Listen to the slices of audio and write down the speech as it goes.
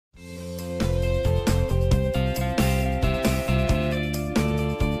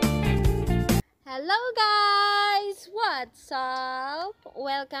Hello guys! What's up?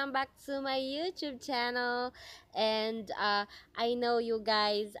 Welcome back to my YouTube channel. And I know you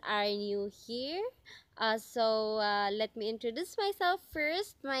guys are new here. Let me introduce myself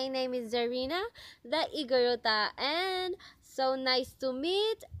first. My name is Zarina, the Igorota, and so nice to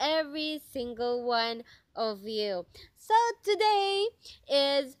meet every single one of you. So today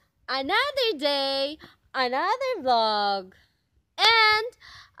is another day, another vlog. And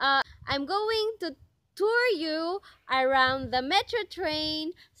I'm going to tour you around the metro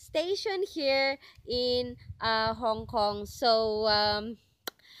train station here in Hong Kong.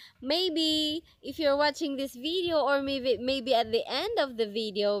 Maybe if you're watching this video, or maybe at the end of the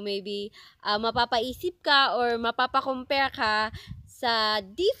video, maybe mapapaisip ka or mapapakompare ka sa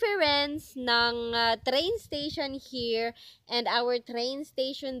difference ng train station here and our train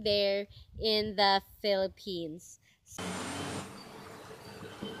station there in the Philippines.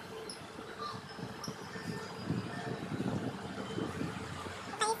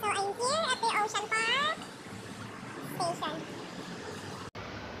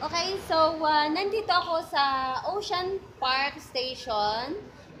 Okay, so nandito ako sa Ocean Park Station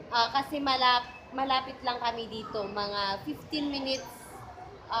kasi malapit lang kami dito, mga 15 minutes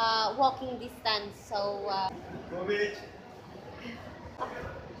walking distance.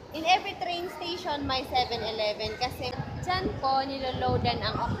 In every train station may 7-Eleven kasi dyan ko niloloadan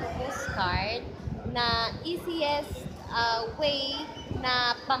ang octopus card na easiest way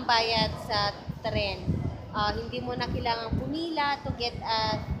na pambayad sa tren. Hindi mo na kailangang pumila to get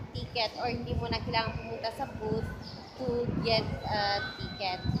a ticket, or hindi mo na kailangang pumunta sa booth to get a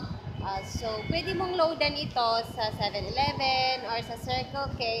ticket. Pwede mong loadan ito sa 7-Eleven or sa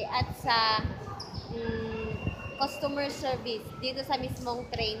Circle K at sa customer service dito sa mismong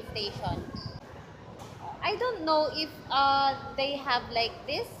train station. I don't know if they have like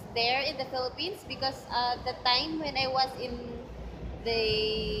this there in the Philippines, because the time when I was in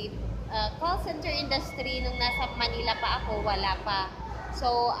the call center industry nung nasa Manila pa ako, wala pa.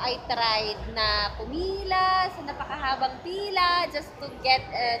 So I tried na pumila sa napakahabang pila just to get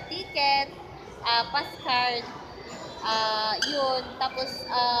a ticket, pass card, yun. Tapos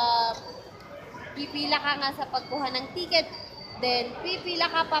pipila ka nga sa pagkuha ng ticket, then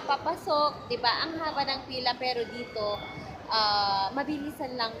pipila ka pa papasok, 'di ba? Ang haba ng pila, pero dito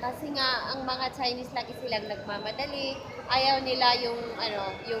mabilisan lang kasi nga ang mga Chinese lagi silang nagmamadali. Ayaw nila yung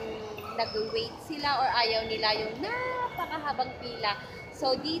yung nag-wait sila, or ayaw nila yung napakahabang pila.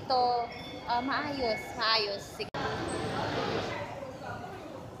 So dito maayos.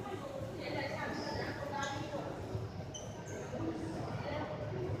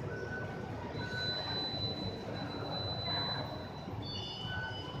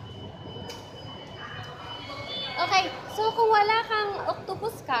 Okay, so kung wala kang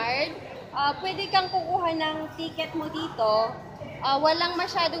octopus card, pwede kang kukuha ng ticket mo dito. Walang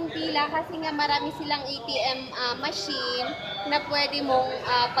masyadong pila kasi nga marami silang ATM machine na pwede mong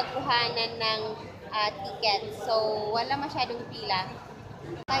pagkuhanan ng ticket. So, wala masyadong pila.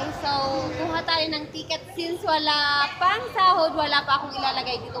 Okay, so kuha tayo ng ticket. Since wala pang sahod, wala pa akong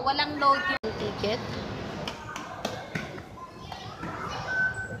ilalagay dito. Walang load yung ticket.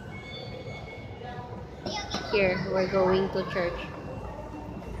 Here, we're going to church.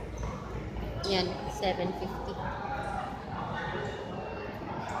 Yan, 7.50.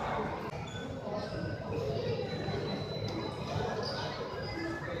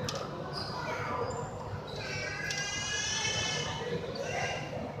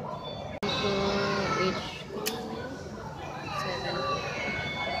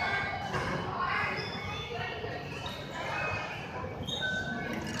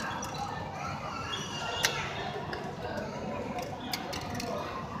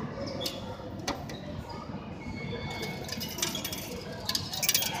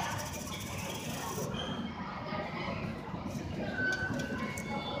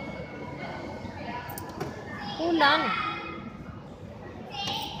 Kulang.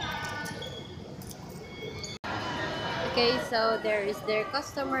 Okay, so there is their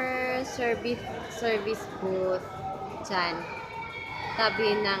customer service booth dyan.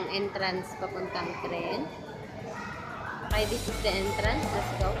 Tabi ng entrance papuntang tren. Okay, this is the entrance.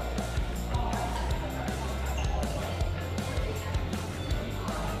 Let's go.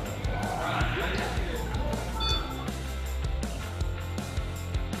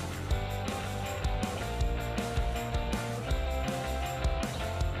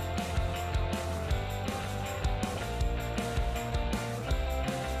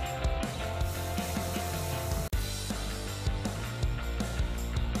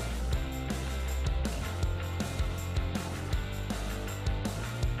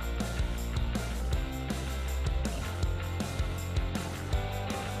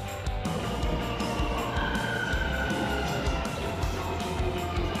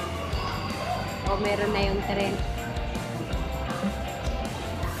 O meron na yung tren.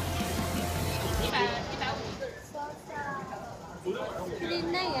 Screen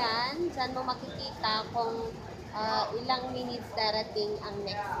na yan, dyan mo makikita kung ilang minutes darating ang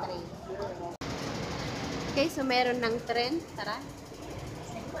next train. Okay, so meron ng tren. Tara.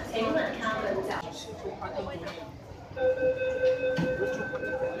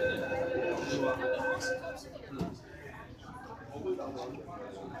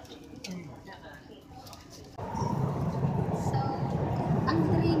 So, ang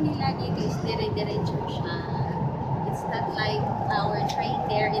train nila dito is dire-diretso siya. It's not like our train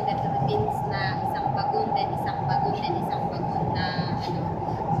there in the Philippines na isang bagon, then isang bagon, then isang bagon na ano.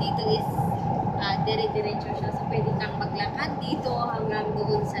 Dito is dire-diretso siya. So, pwede kang maglakad dito hanggang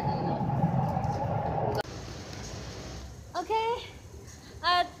doon sa dulo. Okay.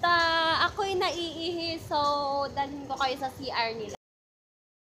 At ako'y naiihi, so dalhin ko kayo sa CR nila.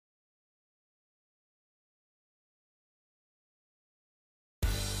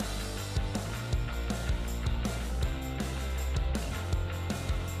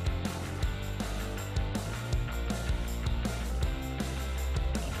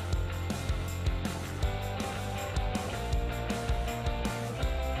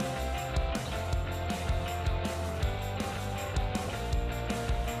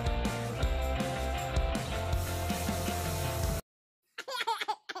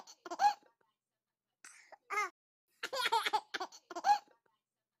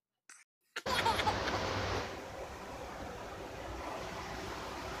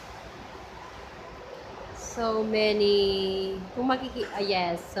 So many, kung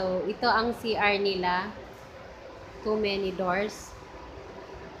yes, so ito ang CR nila. Too many doors.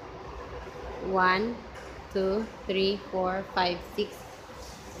 1, 2, 3, 4, 5,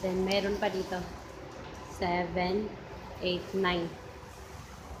 6. Then meron pa dito. 7, 8, 9.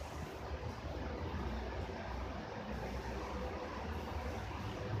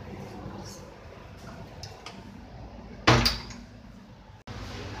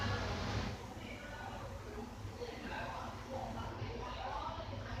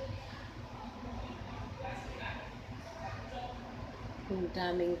 Ang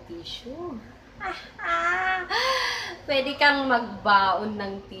daming tissue. Pwede kang magbaon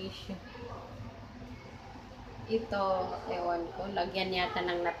ng tissue. Ito, ewan ko, lagyan yata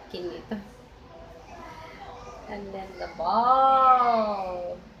ng napkin ito. And then the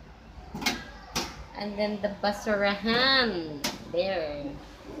bowl. And then the basurahan. There.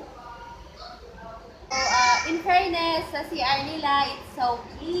 So, in fairness, sa CR nila, it's so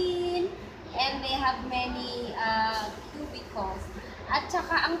clean. And they have many cubicles. At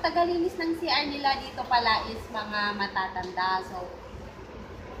saka, ang tagalinis ng CR nila dito pala is mga matatanda. So,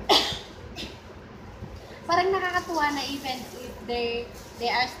 parang nakakatuwa na even if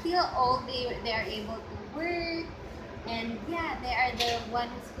they are still old, they are able to work. And yeah, they are the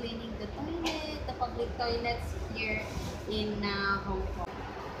ones cleaning the toilet, the public toilets here in Hong Kong.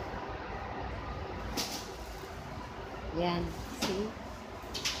 Yan, see?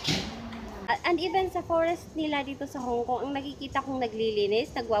 And even sa forest nila dito sa Hong Kong, ang nakikita kong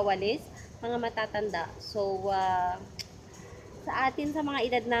naglilinis, nagwawalis, mga matatanda. So, sa atin, sa mga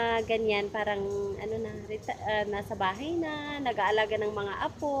edad na ganyan, parang, ano na, nasa bahay na, nag-aalaga ng mga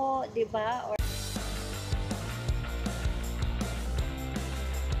apo, di ba? Or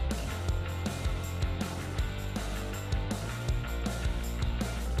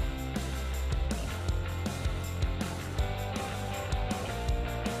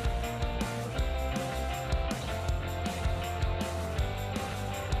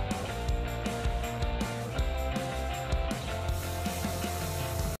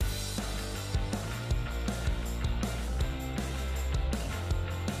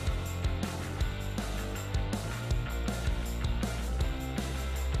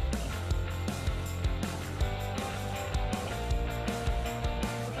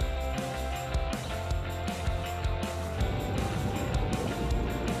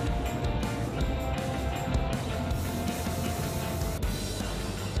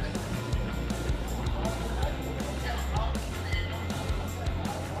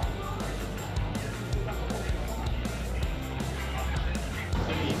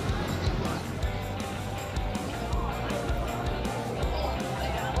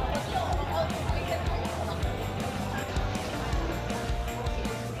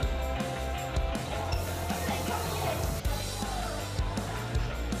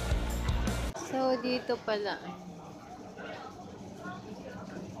so, dito pala,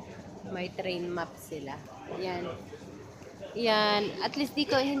 may train map sila. Yan. Yan. At least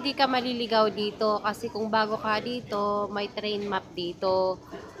hindi ka maliligaw dito kasi kung bago ka dito, may train map dito.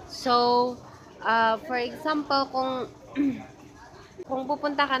 So, For example, kung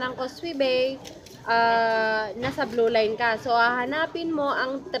pupunta ka ng Causeway Bay, nasa Blue Line ka. So, hahanapin mo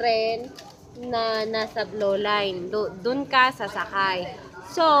ang tren na nasa Blue Line. Doon ka sasakay.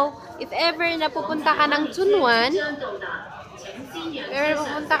 So, if ever na pupunta ka ng Chunwan,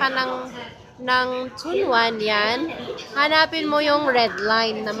 yan, hanapin mo yung red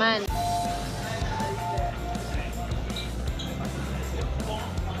line naman.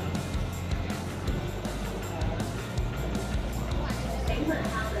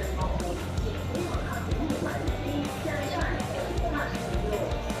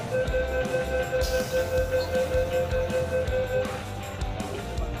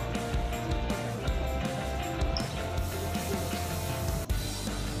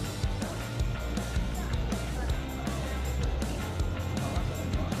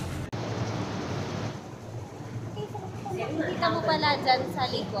 Kita mo pala dyan sa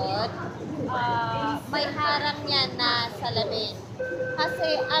likod, may harang yan na salamin. Kasi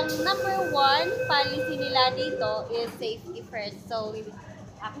ang number one policy nila dito is safety first. So,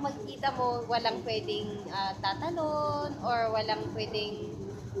 kung makikita mo, walang pwedeng tatalon or walang pwedeng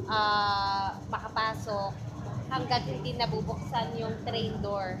makapasok hanggat hindi nabubuksan yung train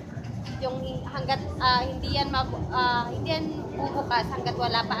door. Yung hanggat hindi yan bubukas hanggat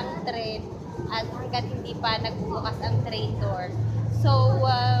wala pa ang train at hanggat hindi pa nagbubukas ang train door. So,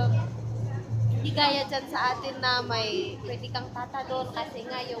 hindi gaya dyan sa atin na may pwede kang tatalon kasi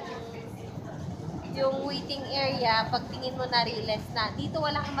nga yung waiting area, pagtingin mo na riles na. Dito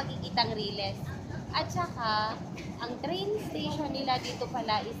wala kang makikitang riles. At saka, ang train station nila dito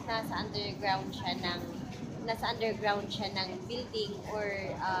pala is nasa underground siya ng building or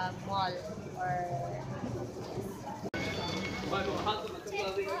mall or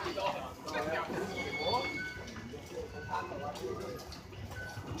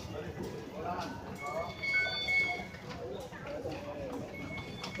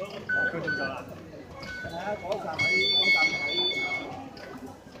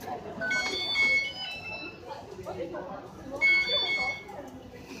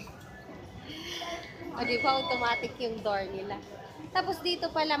o di ba automatic yung door nila. Tapos dito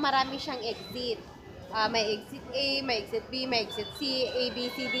pala marami siyang exit. May exit A, may exit B, may exit C, A, B,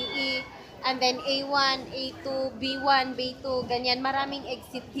 C, D, E, and then A1, A2, B1, B2, ganyan. Maraming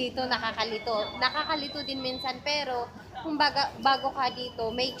exit dito, nakakalito. Nakakalito din minsan, pero kung bago ka dito,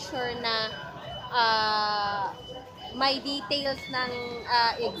 make sure na may details ng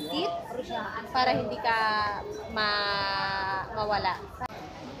exit para hindi ka mawala.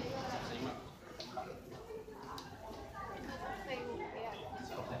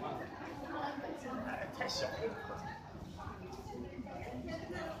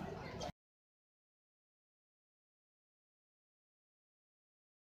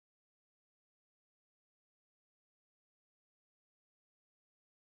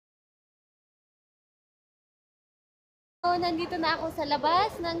 So, nandito na ako sa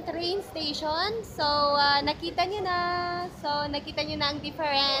labas ng train station. So, nakita nyo na. So, nakita nyo na ang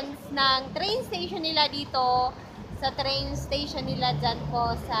difference ng train station nila dito sa train station nila dyan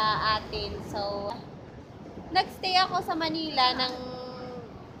po sa atin. So, nagstay ako sa Manila ng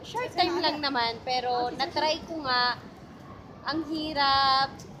short time lang naman. Pero, natry ko nga, ang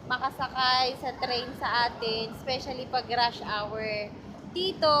hirap makasakay sa train sa atin, especially pag rush hour.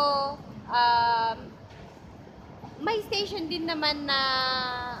 Dito, may station din naman na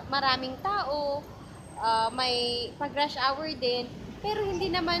maraming tao, may pag rush hour din, pero hindi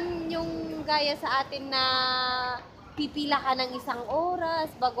naman yung gaya sa atin na pipila ka ng isang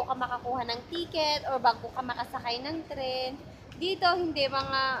oras bago ka makakuha ng ticket or bago ka makasakay ng tren. Dito hindi,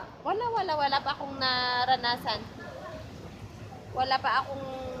 wala pa akong naranasan. Wala pa akong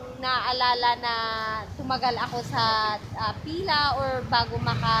naalala na tumagal ako sa pila or bago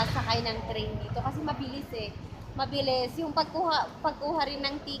makasakay ng train dito kasi mabilis yung pagkuha rin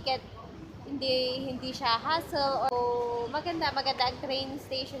ng ticket, hindi siya hassle. O maganda ang train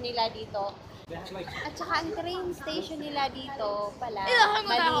station nila dito. At saka ang train station nila dito pala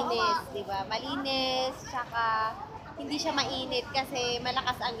malinis, di ba? Malinis, tsaka hindi siya mainit kasi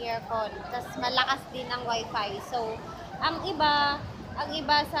malakas ang aircon, tapos malakas din ang wifi. So ang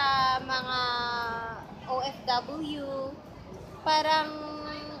iba sa mga OFW, parang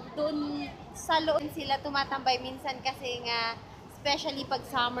doon sa loob sila tumatambay minsan kasi nga, especially pag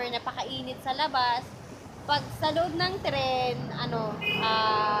summer, napakainit sa labas. Pag sa loob ng tren,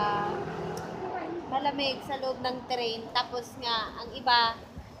 malamig sa loob ng train. Tapos nga, ang iba,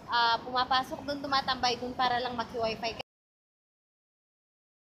 pumapasok doon, tumatambay doon para lang maki-wifi.